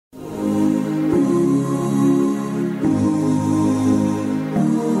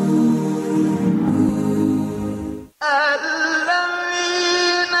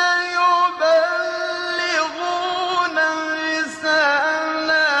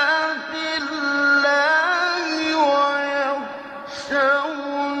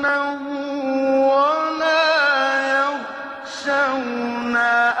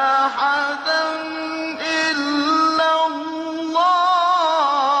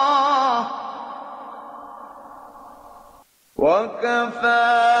وكفى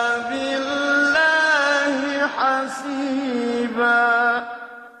بالله حسيبا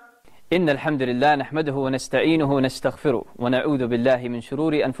إن الحمد لله نحمده ونستعينه ونستغفره ونعوذ بالله من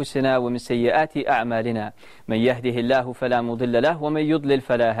شرور أنفسنا ومن سيئات أعمالنا من يهده الله فلا مضل له ومن يضلل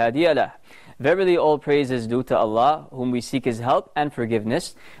فلا هادي له. Verily all praise is due to Allah, whom we seek His help and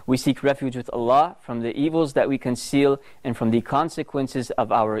forgiveness. We seek refuge with Allah from the evils that we conceal and from the consequences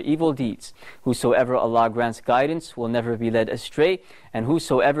of our evil deeds. Whosoever Allah grants guidance will never be led astray, and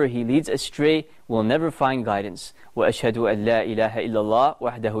whosoever He leads astray will never find guidance. وَأَشْهَدُ أَنْ لَا إِلَهَ إِلَّا اللَّهُ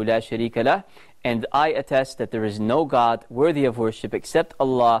وَحْدَهُ لَا شَرِيكَ لَهُ. And I attest that there is no God worthy of worship except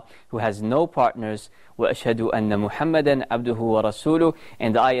Allah, who has no partners. وَأَشْهَدُ أَنَّ مُحَمَّدًا عَبْدُهُ وَرَسُولُهُ.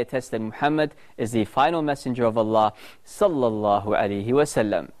 And I attest that Muhammad is the final messenger of Allah, sallallahu alayhi wa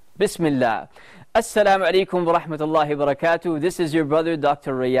sallam. Bismillah. Assalamu alaikum wa rahmatullahi wa barakatuh. This is your brother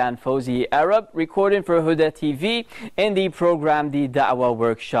Dr. Rayan Arab, recording for Huda TV in the program The Da'wah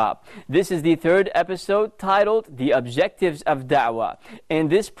Workshop. This is the third episode titled The Objectives of Da'wah. In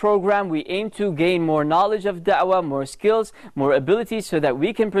this program we aim to gain more knowledge of Da'wah, more skills, more abilities so that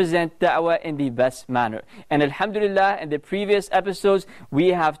we can present Da'wah in the best manner. And alhamdulillah, in the previous episodes we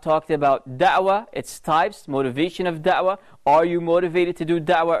have talked about Da'wah, its types, motivation of Da'wah. Are you motivated to do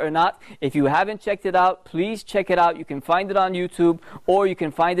Da'wah or not? If you haven't checked it out, please check it out. You can find it on YouTube or you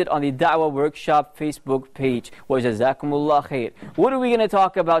can find it on the Da'wah Workshop Facebook page. وَجَزَاكُمُ khair. What are we going to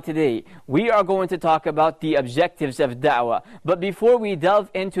talk about today? We are going to talk about the objectives of Da'wah. But before we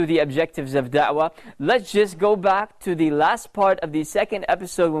delve into the objectives of Da'wah, let's just go back to the last part of the second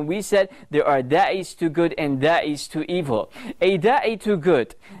episode when we said there are da'is to good and da'is to evil. A da'i to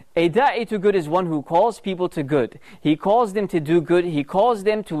good. A da'i to good is one who calls people to good. He calls them to do good. He calls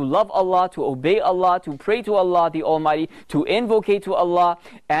them to love Allah, to obey Allah, to pray to Allah the Almighty, to invocate to Allah,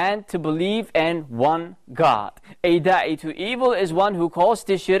 and to believe in one God. A da'i to evil is one who calls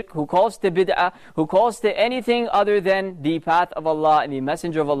to shirk, who calls to bid'ah, who calls to anything other than the path of Allah and the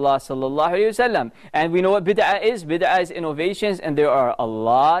Messenger of Allah sallallahu alayhi wa sallam. And we know what bid'ah is. Bid'ah is innovations, and there are a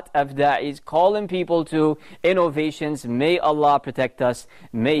lot of da'is calling people to innovations. May Allah protect us.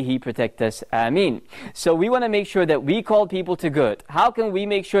 May He protect us. Ameen. So we want to make sure that we call people to good. How can we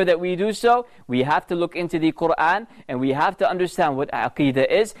make sure that we do so? We have to look into the Quran and we have to understand what Aqidah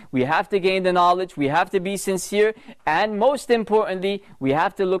is. We have to gain the knowledge. We have to be sincere. And most importantly, we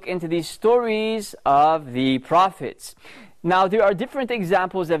have to look into the stories of the prophets. Now, there are different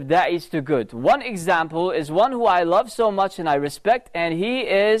examples of da'is to good. One example is one who I love so much and I respect, and he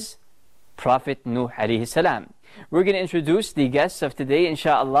is Prophet Nuh alayhi salam. We're going to introduce the guests of today,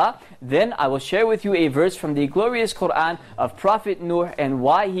 inshaAllah. Then I will share with you a verse from the glorious Quran of Prophet Nuh and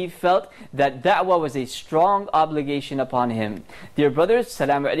why he felt that da'wah was a strong obligation upon him. Dear brothers,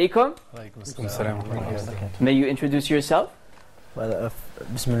 Assalamu alaikum. May you introduce yourself? Well,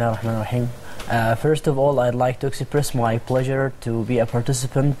 Bismillah ar-Rahman ar-Rahim. First of all, I'd like to express my pleasure to be a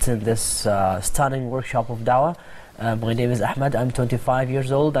participant in this stunning workshop of da'wah. My name is Ahmed, I'm 25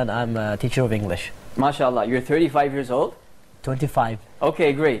 years old and I'm a teacher of English. MashaAllah, you're 35 years old? 25.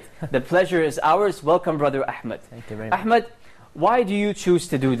 Okay, great. The pleasure is ours. Welcome, Brother Ahmed. Thank you very much. Ahmed, why do you choose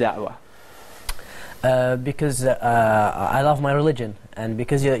to do da'wah? Because I love my religion, and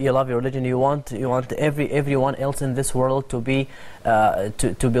because you love your religion, you want everyone else in this world to be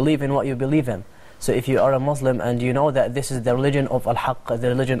to believe in what you believe in. So if you are a Muslim and you know that this is the religion of al-haqq, the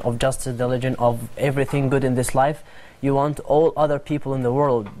religion of justice, the religion of everything good in this life, you want all other people in the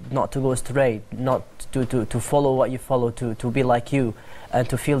world not to go astray, not to follow what you follow, to be like you, and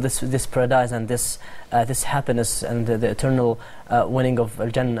to feel this paradise and this happiness and the eternal winning of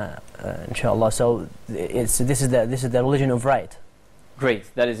al-Jannah, inshallah. So this is the religion of right.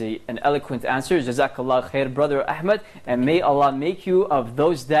 Great, that is an eloquent answer. Jazakallah khair, Brother Ahmed, and may Allah make you of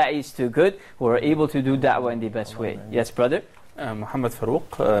those da'is to good who are able to do da'wah in the best way. Yes, brother? Muhammad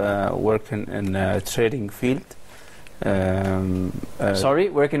Farouk, working in trading field. Sorry,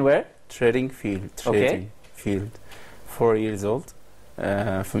 working where? Trading field. Okay. Field. 4 years old,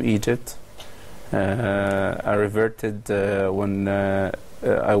 from Egypt. I reverted when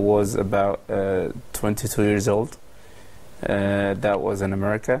I was about 22 years old. That was in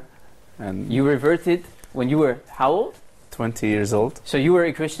America. And you reverted when you were how old? 20 years old. So you were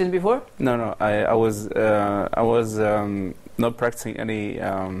a Christian before? No. I was not practicing any.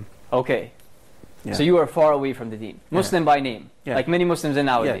 Okay. Yeah. So you were far away from the deen. Muslim by name, yeah. Like many Muslims are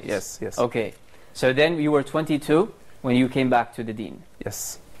nowadays. Yes. Okay. So then you were 22 when you came back to the deen.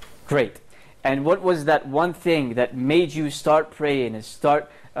 Yes. Great. And what was that one thing that made you start praying and start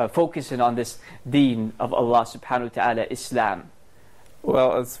focusing on this deen of Allah subhanahu wa ta'ala, Islam?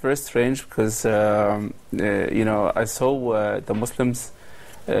 Well, it's very strange because I saw the Muslims.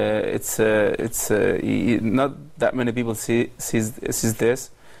 Not that many people sees this,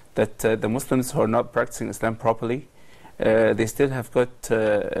 that the Muslims who are not practicing Islam properly, they still have got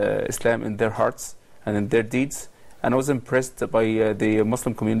Islam in their hearts and in their deeds. And I was impressed by the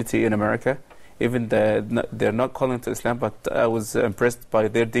Muslim community in America. Even they're not calling to Islam, but I was impressed by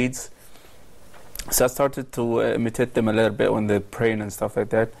their deeds. So I started to imitate them a little bit when they're praying and stuff like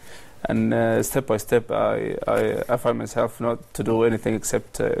that. And step by step, I find myself not to do anything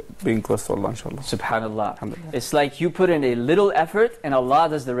except being close to Allah, inshallah. Subhanallah. It's like you put in a little effort and Allah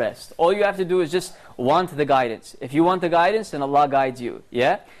does the rest. All you have to do is just want the guidance. If you want the guidance, then Allah guides you.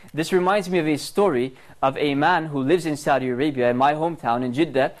 Yeah? This reminds me of a story of a man who lives in Saudi Arabia, in my hometown, in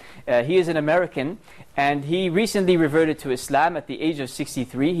Jeddah. He is an American, and he recently reverted to Islam at the age of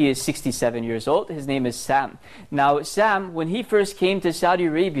 63. He is 67 years old. His name is Sam. Now, Sam, when he first came to Saudi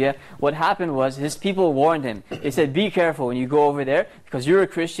Arabia, what happened was his people warned him. They said, be careful when you go over there, because you're a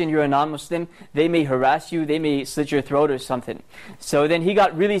Christian, you're a non-Muslim. They may harass you, they may slit your throat or something. So then he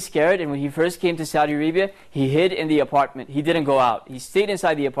got really scared, and when he first came to Saudi Arabia, he hid in the apartment. He didn't go out. He stayed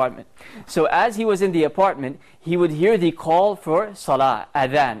inside the apartment. So as he was in the apartment, he would hear the call for salah,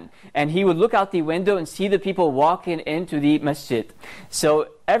 adhan. And he would look out the window and see the people walking into the masjid. So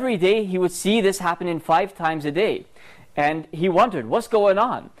every day he would see this happening 5 times a day. And he wondered, what's going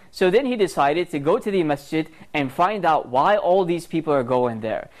on? So then he decided to go to the masjid and find out why all these people are going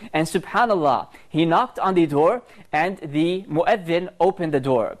there. And subhanallah, he knocked on the door and the mu'adhin opened the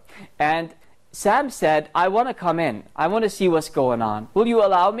door. And Sam said, I want to come in. I want to see what's going on. Will you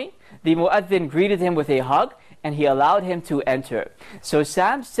allow me? The mu'adhin greeted him with a hug, and he allowed him to enter. So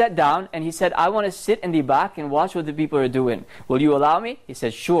Sam sat down and he said, I want to sit in the back and watch what the people are doing. Will you allow me? He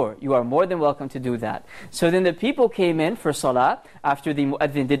said, sure, you are more than welcome to do that. So then the people came in for salah after the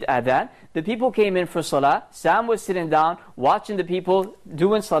mu'adhin did adhan. The people came in for salah. Sam was sitting down, watching the people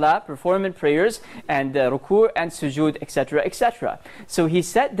doing salah, performing prayers, and ruku' and sujood, etc., etc. So he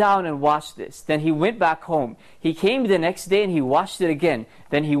sat down and watched this. Then he went back home. He came the next day and he watched it again.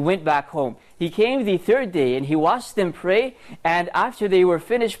 Then he went back home. He came the 3rd day and he watched them pray. And after they were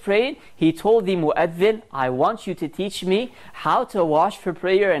finished praying, he told the mu'adhin, I want you to teach me how to wash for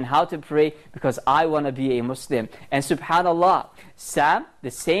prayer and how to pray, because I want to be a Muslim. And subhanallah, Sam,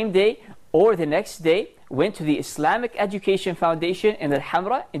 the same day or the next day, went to the Islamic Education Foundation in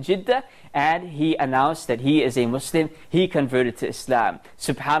Al-Hamra in Jeddah, and he announced that he is a Muslim. He converted to Islam.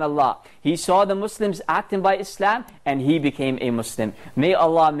 Subhanallah. He saw the Muslims acting by Islam, and he became a Muslim. May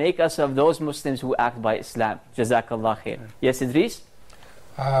Allah make us of those Muslims who act by Islam. Jazakallah khair. Yes, Idris?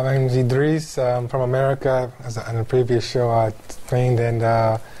 My name is Idris. I'm from America. As in a previous show, I trained, and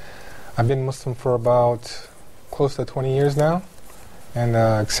I've been Muslim for about close to 20 years now. And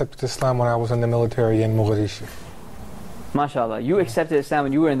accepted Islam when I was in the military in Mogadishu. MashaAllah, you accepted Islam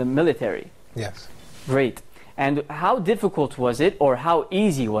when you were in the military? Yes. Great. And how difficult was it, or how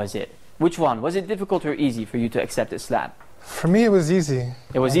easy was it? Which one? Was it difficult or easy for you to accept Islam? For me, it was easy.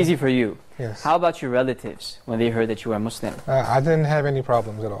 It was easy for you? Yes. How about your relatives when they heard that you were Muslim? I didn't have any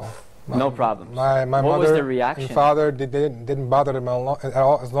problems at all. No problems? My what mother was the reaction? and father didn't bother them at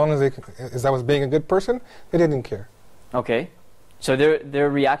all. As long as I was being a good person, they didn't care. Okay. So their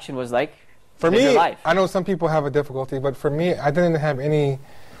reaction was like, for me, life. I know some people have a difficulty, but for me, I didn't have any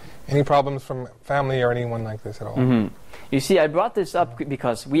problems from family or anyone like this at all. Mm-hmm. You see, I brought this up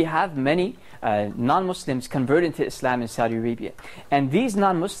because we have many non-Muslims converted to Islam in Saudi Arabia. And these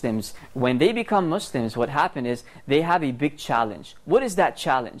non-Muslims, when they become Muslims, what happens is they have a big challenge. What is that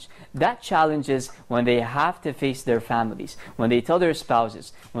challenge? That challenge is when they have to face their families, when they tell their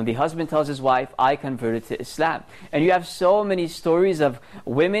spouses, when the husband tells his wife, I converted to Islam. And you have so many stories of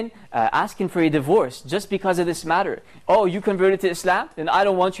women asking for a divorce just because of this matter. Oh, you converted to Islam? Then I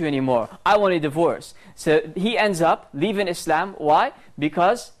don't want you anymore. I want a divorce. So he ends up leaving Islam. Why?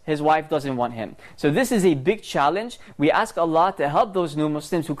 Because his wife doesn't want him. So this is a big challenge. We ask Allah to help those new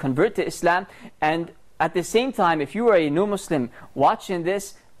Muslims who convert to Islam. And at the same time, if you are a new Muslim watching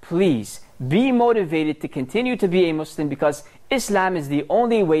this, please be motivated to continue to be a Muslim, because Islam is the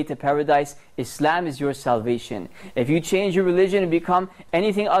only way to paradise. Islam is your salvation. If you change your religion and become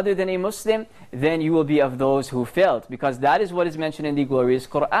anything other than a Muslim, then you will be of those who failed, because that is what is mentioned in the glorious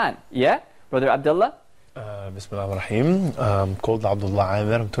Quran. Yeah? Brother Abdullah? Bismillah ar-Rahim. I'm called Abdullah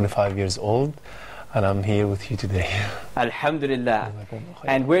Amir. I'm 25 years old, and I'm here with you today. Alhamdulillah.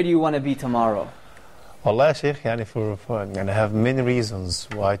 And where do you want to be tomorrow? Wallah ya Sheikh, I have many reasons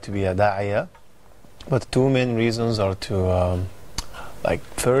why to be a da'iyah, but 2 main reasons are to,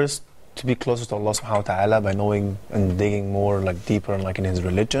 first, to be closer to Allah subhanahu wa ta'ala by knowing and digging more like deeper and like in his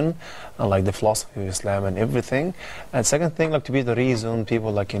religion and like the philosophy of Islam and everything. And second thing, like to be the reason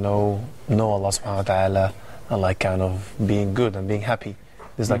people like know Allah subhanahu wa ta'ala and like kind of being good and being happy.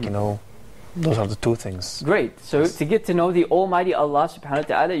 There's like those are the two things. Great. So to get to know the Almighty Allah subhanahu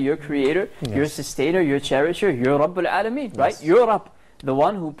wa ta'ala, your creator, your sustainer, your cherisher, your Rabbul Alameen, right? Your Rabb, the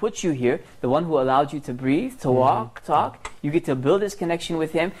one who put you here, the one who allowed you to breathe, to walk, talk. You get to build this connection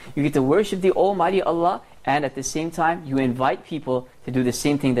with Him. You get to worship the Almighty Allah, and at the same time, you invite people to do the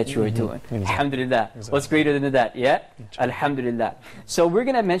same thing that you are doing. Alhamdulillah. What's greater than that? Yeah? Alhamdulillah. So we're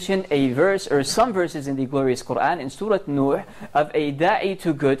going to mention a verse or some verses in the glorious Quran in Surah Nuh of a da'i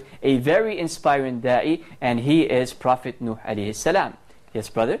to good, a very inspiring da'i, and he is Prophet Nuh alayhi salam. Yes,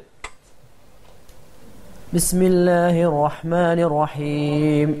 brother? بسم الله الرحمن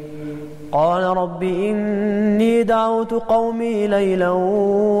الرحيم قال رب إني دعوت قومي ليلا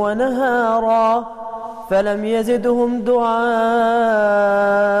ونهارا فلم يزدهم دعائي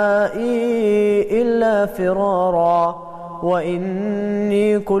إلا فرارا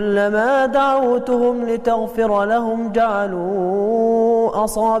وإني كلما دعوتهم لتغفر لهم جعلوا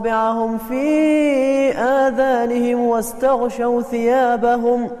أصابعهم في آذانهم واستغشوا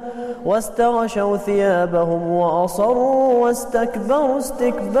ثيابهم وأصروا واستكبروا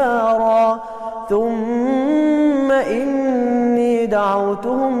استكبارا ثم إني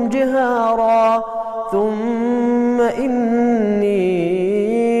دعوتهم جهارا ثم إني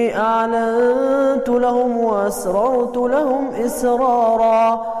أعلنت لهم وأسررت لهم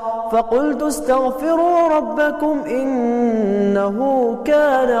إسرارا فقلت استغفروا ربكم إنه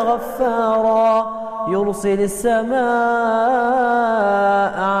كان غفارا يرسل السماء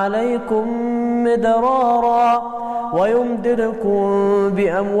عليكم مدرارا ويمددكم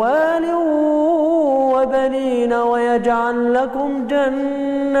بأموال وبنين ويجعل لكم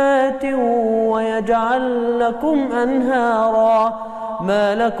جنات ويجعل لكم أنهارا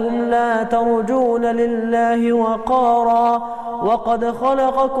ما لكم لا ترجون لله وقارا وقد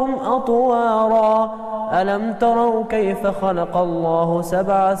خلقكم أطوارا ألم تروا كيف خلق الله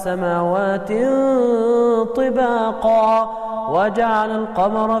 7 سماوات طباقا وجعل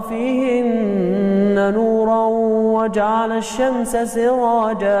القمر فيهن نورا وجعل الشمس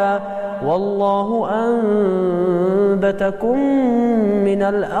سراجا والله أنبتكم من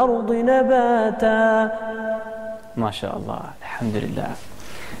الأرض نباتا. MashaAllah, Alhamdulillah.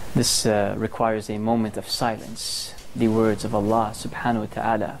 This requires a moment of silence. The words of Allah subhanahu wa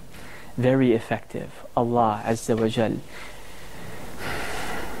ta'ala, very effective. Allah Azza wa Jal.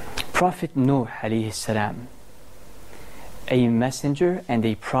 Prophet Nuh alayhi salam, a messenger and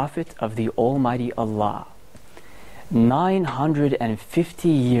a prophet of the Almighty Allah. 950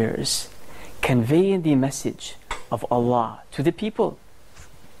 years conveying the message of Allah to the people.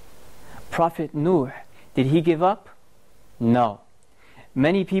 Prophet Nuh, did he give up? No.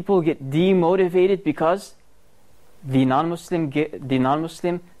 Many people get demotivated because the non-Muslim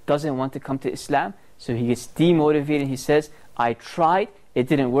doesn't want to come to Islam, so he gets demotivated. He says, I tried, it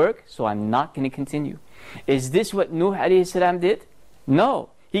didn't work, so I'm not going to continue. Is this what Nuh alayhi salam did? No.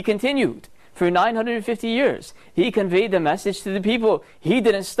 He continued for 950 years. He conveyed the message to the people. He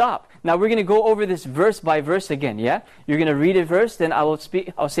didn't stop. Now we're going to go over this verse by verse again, yeah? You're going to read a verse, then I'll say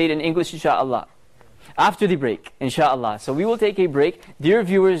it in English, inshallah. After the break, inshallah. So we will take a break. Dear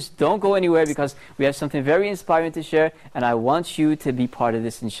viewers, don't go anywhere because we have something very inspiring to share, and I want you to be part of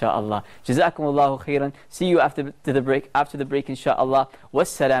this, inshallah. Jazakumullahu khairan. See you after the break, inshallah.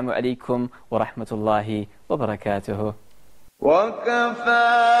 Wassalamu alaikum wa rahmatullahi wa barakatuhu. وَكَفَى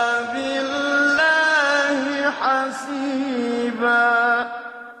بِاللَّهِ حَسِيبًا.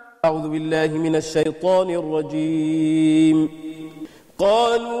 أعوذ بالله من الشيطان الرجيم.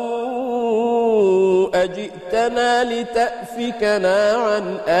 قالوا أجئتنا لتأفكنا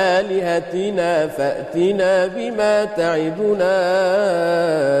عن آلهتنا فأتنا بما تعدنا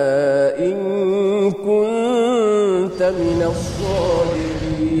إن كنت من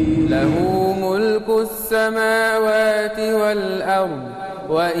الصادقين. له ملك السماوات والأرض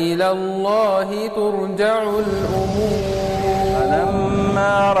وإلى الله ترجع الأمور.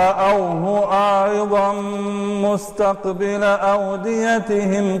 فلما رأوه عارضا مستقبل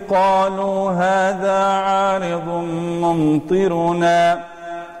أوديتهم قالوا هذا عارض ممطرنا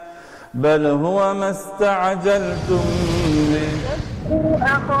بل هو ما استعجلتم به.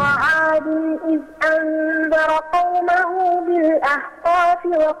 أخا عاد إذ أنذر قومه بالأحقاف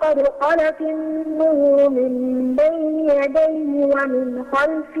وقد خلت النذر من بين يديه ومن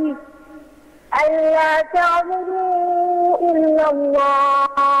خلفه ألا تعبدوا إلا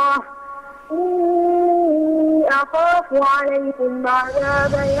الله إني أخاف عليكم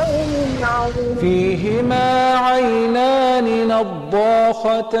عذاب يوم عظيم فيهما عينان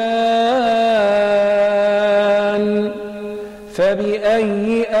نضاختان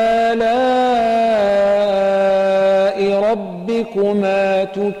فبأي آلاء ربكما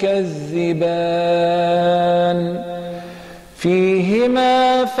تكذبان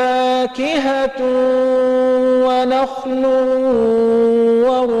فيهما فاكهة ونخل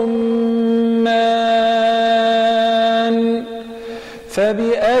ورمان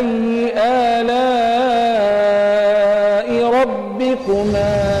فبأي آلاء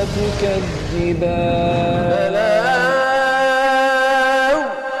ربكما تكذبان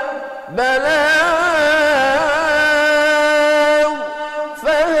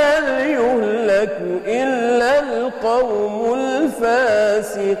فهل يهلك إلا القوم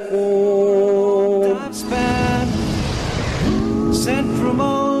الفاسقون. Sent from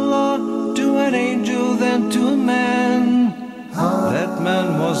Allah to an angel then to man. That man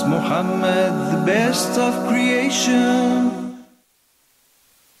was Muhammad, the best of creation.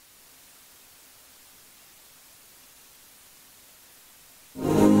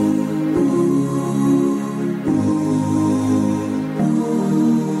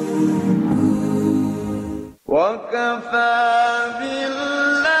 وكفى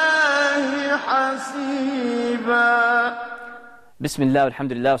بالله حسيبا. Bismillah,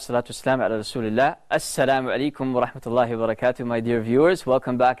 alhamdulillah, wassalatu wassalamu ala rasulillah. Assalamu alaikum wa rahmatullahi wa barakatuh, my dear viewers.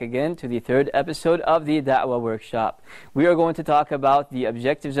 Welcome back again to the third episode of the Da'wah Workshop. We are going to talk about the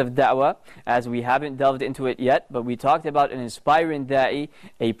objectives of Da'wah, as we haven't delved into it yet, but we talked about an inspiring Da'i,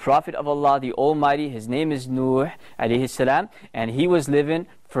 a prophet of Allah, the Almighty. His name is Nuh, alayhi salam, and he was living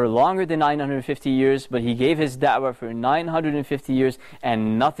for longer than 950 years, but he gave his da'wah for 950 years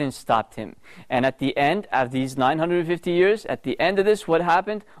and nothing stopped him. And at the end of these 950 years, at the end of this, what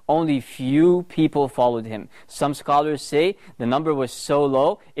happened? Only few people followed him. Some scholars say the number was so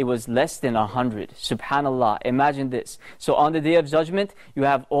low, it was less than 100. Subhanallah, imagine this. So on the Day of Judgment, you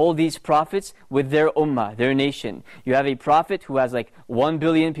have all these prophets with their ummah, their nation. You have a prophet who has like 1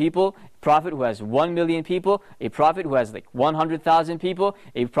 billion people, prophet who has 1 million people, a prophet who has like 100,000 people,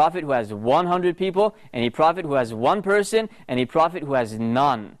 a prophet who has 100 people, and a prophet who has 1 person, and a prophet who has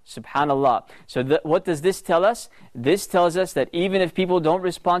none. Subhanallah. So what does this tell us? This tells us that even if people don't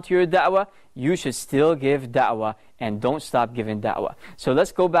respond to your da'wah, you should still give da'wah and don't stop giving da'wah. So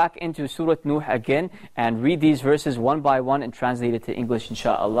let's go back into Surah Nuh again and read these verses one by one and translate it to English,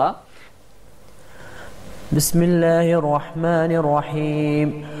 inshaAllah. بسم الله الرحمن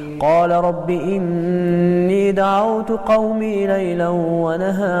الرحيم قال رب إني دعوت قومي ليلا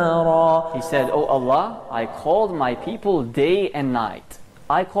ونهارا. He said, Oh Allah, I called my people day and night.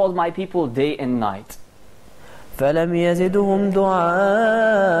 I called my people day and night. فلم يزدهم دعائي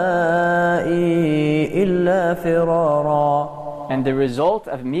إلا فرارا. And the result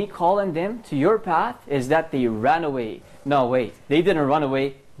of me calling them to your path is that they ran away. No, wait, they didn't run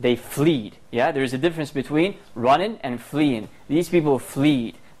away. They fleed. Yeah, there's a difference between running and fleeing. These people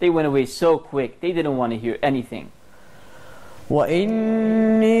fleed. They went away so quick. They didn't want to hear anything.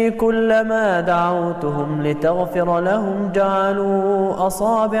 وإني كلما دعوتهم لتغفر لهم جعلوا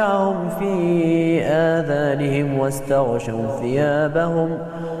أصابعهم في آذانهم واستغشوا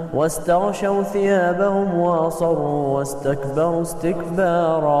ثيابهم وأصروا واستكبروا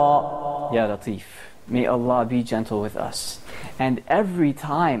استكبارا. Ya Latif, may Allah be gentle with us. And every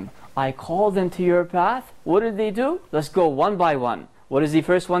time I call them to your path, what did they do? Let's go one by one. What is the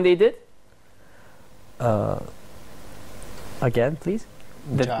first one they did? Again, please.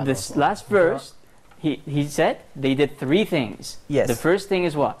 This last verse, he said they did 3 things. Yes. The first thing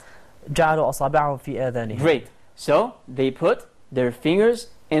is what? جعلوا أصابعهم في آذانهم. Great. So they put their fingers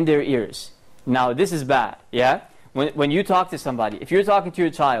in their ears. Now this is bad, yeah? When you talk to somebody, if you're talking to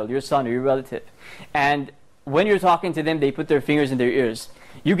your child, your son or your relative, and when you're talking to them, they put their fingers in their ears,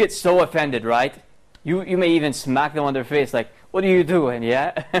 you get so offended, right? You may even smack them on their face like, what are you doing,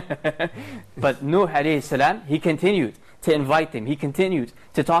 yeah? But Nuh alayhi salam, he continued to invite them. He continued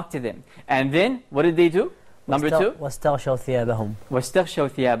to talk to them. And then, what did they do? Number 2? واستغشوا ثيابهم. واستغشوا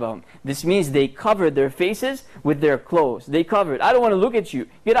ثيابهم. This means they covered their faces with their clothes. They covered. I don't want to look at you.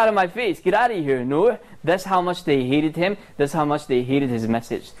 Get out of my face. Get out of here, Nuh. That's how much they hated him. That's how much they hated his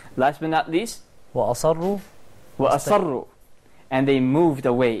message. Last but not least, وأصروا وأصروا. And they moved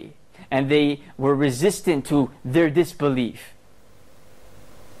away. And they were resistant to their disbelief.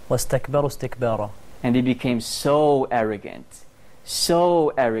 واستكبروا استكبارا. And they became so arrogant.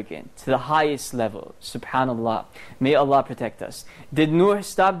 So arrogant to the highest level. Subhanallah. May Allah protect us. Did Nuh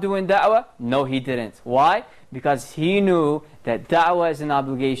stop doing da'wah? No, he didn't. Why? Because he knew that da'wah is an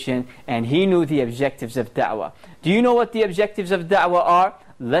obligation and he knew the objectives of da'wah. Do you know what the objectives of da'wah are?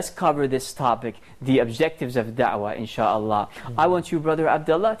 Let's cover this topic, the objectives of da'wah, inshaAllah. I want you, Brother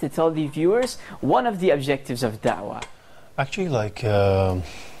Abdullah, to tell the viewers one of the objectives of da'wah. Actually, like,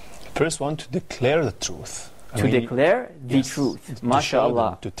 first one, to declare the truth. To declare the truth.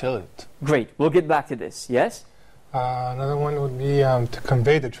 MashaAllah. To tell it. Great. We'll get back to this. Yes? Another one would be to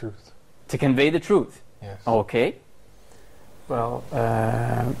convey the truth. To convey the truth. Yes. Okay. Well,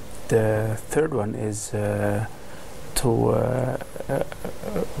 the third one is to...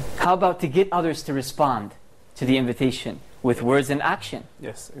 How about to get others to respond to the invitation with words and action?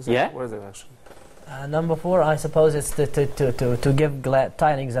 Yes, exactly. Yeah? Words and action. Number 4, I suppose, is to give glad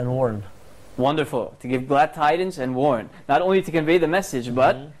tidings and warn. Wonderful. To give glad tidings and warn. Not only to convey the message,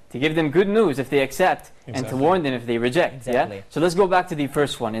 but to give them good news if they accept, and to warn them if they reject. Exactly. Yeah? So let's go back to the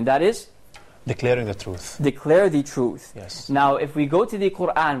first one, and that is? Declaring the truth. Declare the truth. Yes. Now, if we go to the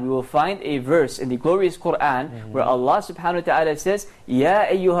Quran, we will find a verse in the glorious Quran where Allah subhanahu wa ta'ala says, Ya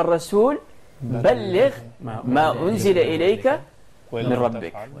ayyuha rasul, balligh ma unzila ilayka min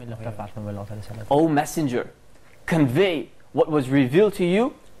rabbik. O messenger, convey what was revealed to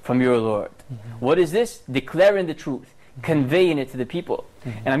you from your Lord. What is this? Declaring the truth, conveying it to the people.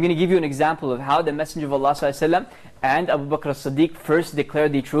 And I'm going to give you an example of how the Messenger of Allah ﷺ and Abu Bakr as-Siddiq first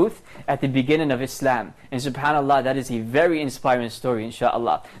declared the truth at the beginning of Islam. And subhanAllah, that is a very inspiring story,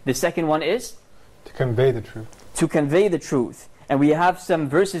 inshaAllah. The second one is? To convey the truth. To convey the truth. And we have some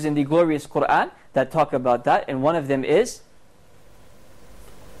verses in the glorious Quran that talk about that, and one of them is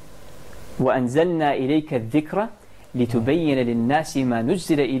وَأَنزَلْنَا إِلَيْكَ الذِّكْرَ لِتُبَيِّنَ لِلنَّاسِ مَا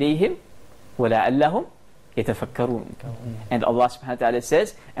نُزِّلَ إِلَيْهِمْ وَلَعَلَّهُمْ يَتَفَكَّرُونَ. And Allah subhanahu wa ta'ala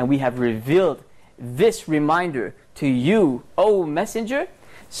says, and we have revealed this reminder to you, O Messenger,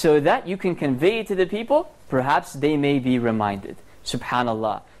 so that you can convey it to the people, perhaps they may be reminded.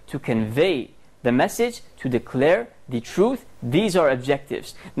 Subhanallah. To convey the message, to declare the truth, these are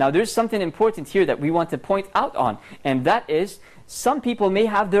objectives. Now there's something important here that we want to point out on, and that is, some people may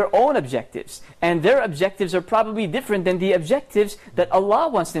have their own objectives, and their objectives are probably different than the objectives that Allah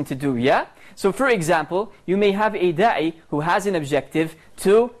wants them to do, yeah? So for example, you may have a da'i who has an objective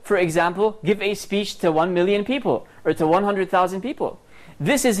to, for example, give a speech to 1 million people, or to 100,000 people.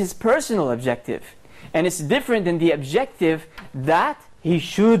 This is his personal objective, and it's different than the objective that he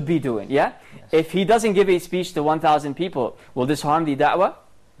should be doing, yeah? Yes. If he doesn't give a speech to 1,000 people, will this harm the da'wah?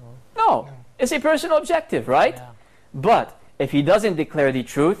 No. It's a personal objective, right? Yeah. But if he doesn't declare the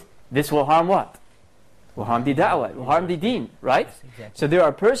truth, this will harm what? Will harm the da'wah, it will harm the deen, right? Yes, exactly. So there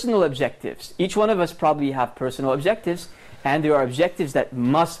are personal objectives. Each one of us probably have personal objectives, and there are objectives that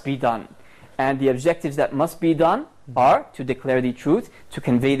must be done. And the objectives that must be done are to declare the truth, to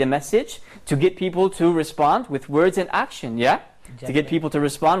convey the message, to get people to respond with words and action, yeah? Exactly. To get people to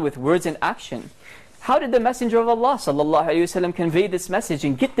respond with words and action. How did the Messenger of Allah ﷺ convey this message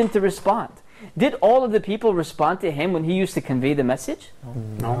and get them to respond? Did all of the people respond to him when he used to convey the message?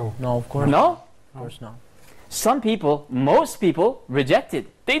 No. No, of course. No? Of course not. Some people, most people, rejected.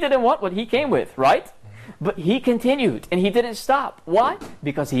 They didn't want what he came with, right? But he continued and he didn't stop. Why?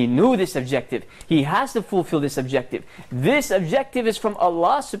 Because he knew this objective. He has to fulfill this objective. This objective is from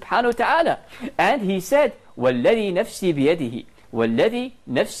Allah subhanahu wa ta'ala. And he said, وَالَّذِي نَفْسِي بِيَدِهِ وَالَّذِي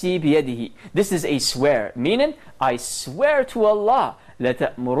نَفْسِي بِيَدِهِ. This is a swear, meaning, I swear to Allah,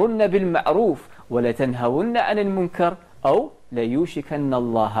 لَتَأْمُرُنَّ بِالْمَعْرُوفِ وَلَتَنْهَوُنَّ عَنِ الْمُنْكَرِ أَوْ لَيُوشِكَنَّ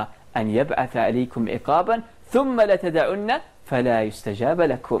اللَّهَ أَنْ يَبْعَثَ عَلَيْكُمْ عِقَابًا ثُمَّ لَتَدَعُنَّ فَلَا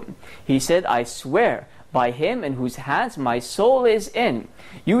يُسْتَجَابَ لَكُمْ. He said, I swear by him in whose hands my soul is in.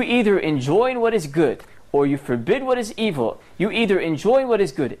 You either enjoin what is good, or you forbid what is evil. You either enjoin what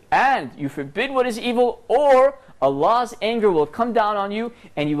is good, and you forbid what is evil, or Allah's anger will come down on you,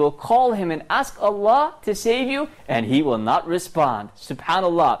 and you will call him and ask Allah to save you, and he will not respond.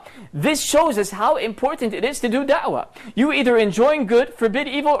 Subhanallah. This shows us how important it is to do da'wah. You either enjoin good, forbid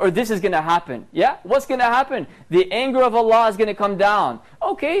evil, or this is going to happen. Yeah? What's going to happen? The anger of Allah is going to come down.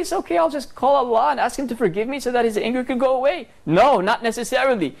 Okay, it's okay, I'll just call Allah and ask him to forgive me so that his anger could go away. No, not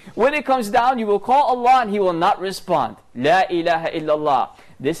necessarily. When it comes down, you will call Allah and he will not respond. La ilaha illallah.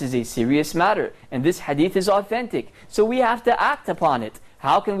 This is a serious matter, and this hadith is authentic. So we have to act upon it.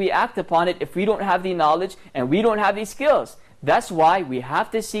 How can we act upon it if we don't have the knowledge and we don't have the skills? That's why we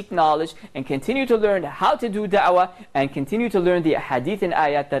have to seek knowledge and continue to learn how to do da'wah and continue to learn the hadith and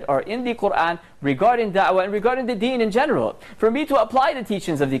ayat that are in the Quran regarding da'wah and regarding the deen in general, for me to apply the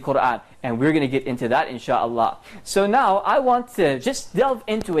teachings of the Quran. And we're going to get into that inshaAllah. So now I want to just delve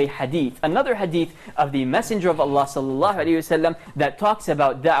into a hadith, another hadith of the Messenger of Allah sallallahu alaihi wasallam that talks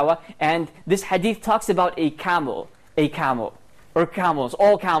about da'wah. And this hadith talks about a camel, or camels,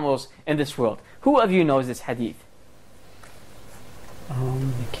 all camels in this world. Who of you knows this hadith?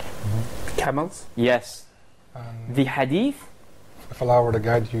 Camels? Yes. The hadith? If Allah were to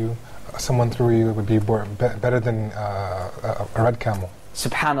guide you, someone through you, it would be better than a red camel.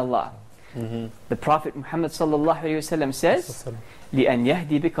 Subhanallah. The Prophet Muhammad sallallahu alayhi wa sallam says, لِأَنْ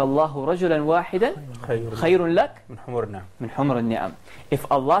يَهْدِي بِكَ اللَّهُ رَجُلًا وَاحِدًا خَيْرٌ لَكَ مِنْ حُمْرِ النِّعَمِ. If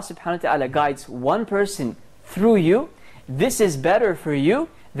Allah subhanahu wa ta'ala guides one person through you, this is better for you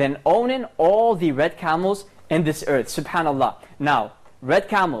than owning all the red camels in this earth. Subhanallah. Now, red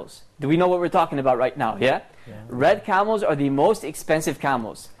camels, do we know what we're talking about right now? Yeah? Red camels are the most expensive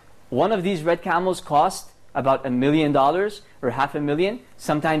camels. One of these red camels cost about $1 million or $500,000,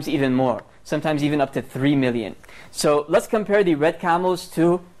 sometimes even more, sometimes even up to $3 million. So let's compare the red camels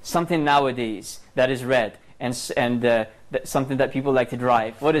to something nowadays that is red and something that people like to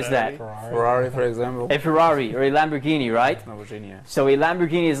drive. What is that? Ferrari, for example. A Ferrari or a Lamborghini, right? Lamborghini. So a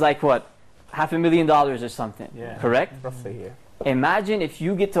Lamborghini is like what? $500,000 or something, correct? Roughly, yeah. Imagine if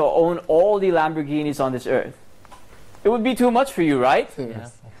you get to own all the Lamborghinis on this earth. It would be too much for you, right? Yeah.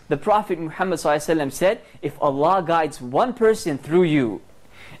 The Prophet Muhammad ﷺ said, if Allah guides one person through you,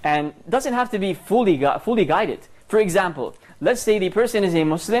 and doesn't have to be fully guided. For example, let's say the person is a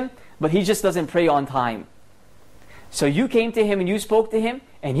Muslim, but he just doesn't pray on time. So you came to him and you spoke to him,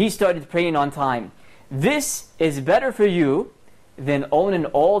 and he started praying on time. This is better for you than owning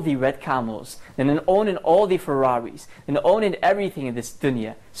all the red camels, than owning all the Ferraris, than owning everything in this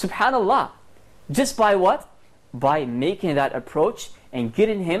dunya. Subhanallah. Just by what? By making that approach and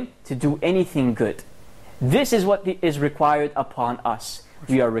getting him to do anything good. This is what is required upon us.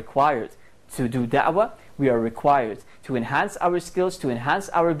 We are required to do da'wah. We are required to enhance our skills, to enhance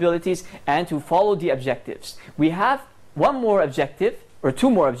our abilities, and to follow the objectives. We have one more objective, or two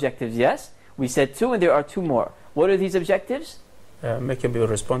more objectives, yes? We said two and there are two more. What are these objectives? Making people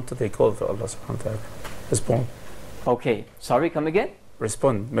respond to the call of Allah subhanahu wa ta'ala. Respond. Okay, sorry, come again?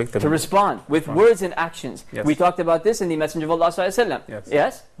 Respond. Make them to respond with words and actions. Yes. We talked about this in the Messenger of Allah sallallahu alaihi wasallam.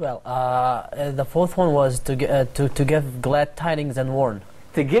 Yes? Well, the fourth one was to give glad tidings and warn.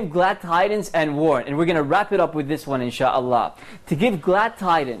 To give glad tidings and warn. And we're going to wrap it up with this one, inshaAllah. To give glad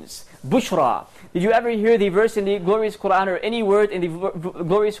tidings. Bushra. Did you ever hear the verse in the glorious Quran or any word in the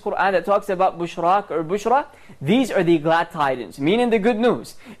glorious Quran that talks about Bushrak or Bushra? These are the glad tidings, meaning the good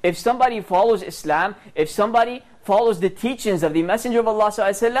news. If somebody follows Islam, if somebody follows the teachings of the Messenger of Allah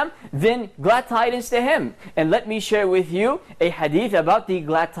ﷺ, then glad tidings to him. And let me share with you a hadith about the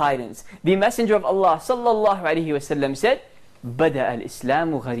glad tidings. The Messenger of Allah ﷺ said, بدأ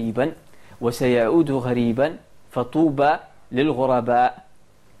الإسلام غريبا وسيعود غريبا فطوبى للغرباء.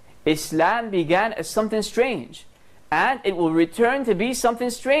 Islam began as something strange, and it will return to be something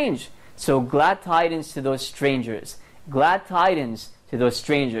strange. So glad tidings to those strangers. Glad tidings to those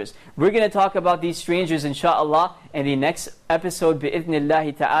strangers. We're going to talk about these strangers inshaAllah in the next episode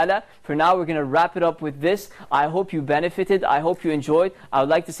bi'idhnillahi ta'ala. For now we're going to wrap it up with this. I hope you benefited. I hope you enjoyed. I would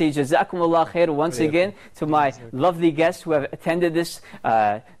like to say Jazakumullah khair once again to my lovely guests who have attended this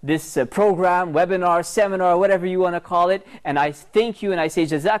program, webinar, seminar, whatever you want to call it. And I thank you and I say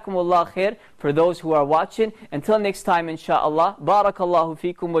Jazakumullah khair for those who are watching. Until next time inshaAllah. Barakallahu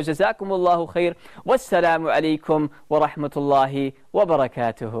feekum wa Jazakumullahu khair. Wassalamu alaikum wa rahmatullahi wa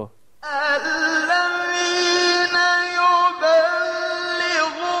barakatuhu.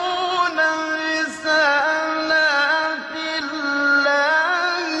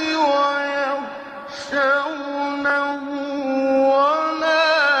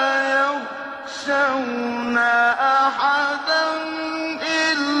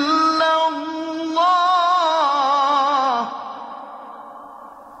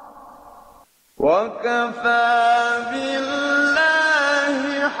 وكفى بالله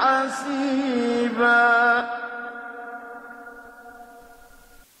حسيبا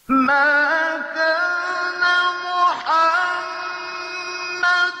ما